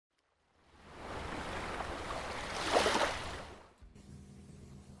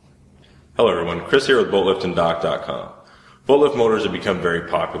Hello everyone, Chris here with BoatLiftandDock.com. Boat lift motors have become very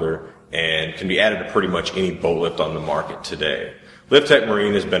popular and can be added to pretty much any boat lift on the market today. Liftech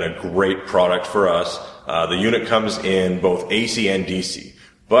Marine has been a great product for us. The unit comes in both AC and DC,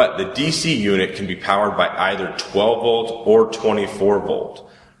 but the DC unit can be powered by either 12 volt or 24 volt.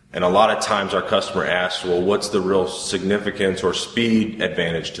 And a lot of times our customer asks, well, what's the real significance or speed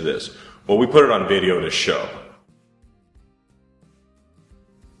advantage to this? Well, we put it on video to show.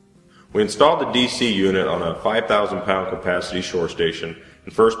 We installed the DC unit on a 5,000 pound capacity shore station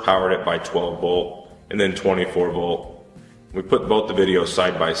and first powered it by 12 volt and then 24 volt. We put both the videos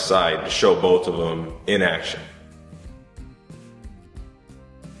side by side to show both of them in action.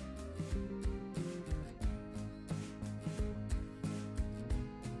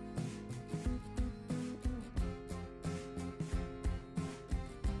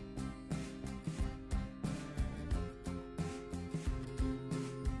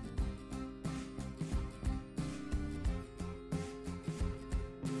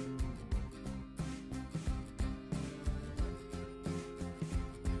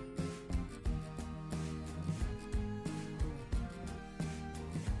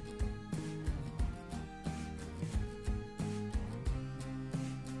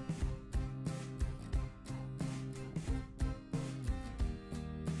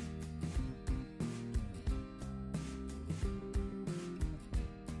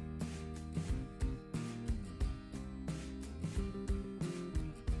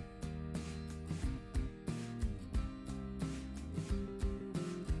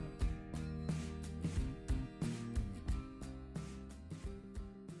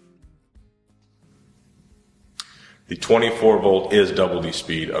 The 24 volt is double the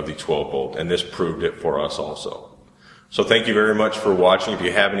speed of the 12 volt, and this proved it for us also. So thank you very much for watching. If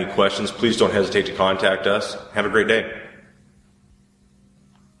you have any questions, please don't hesitate to contact us. Have a great day.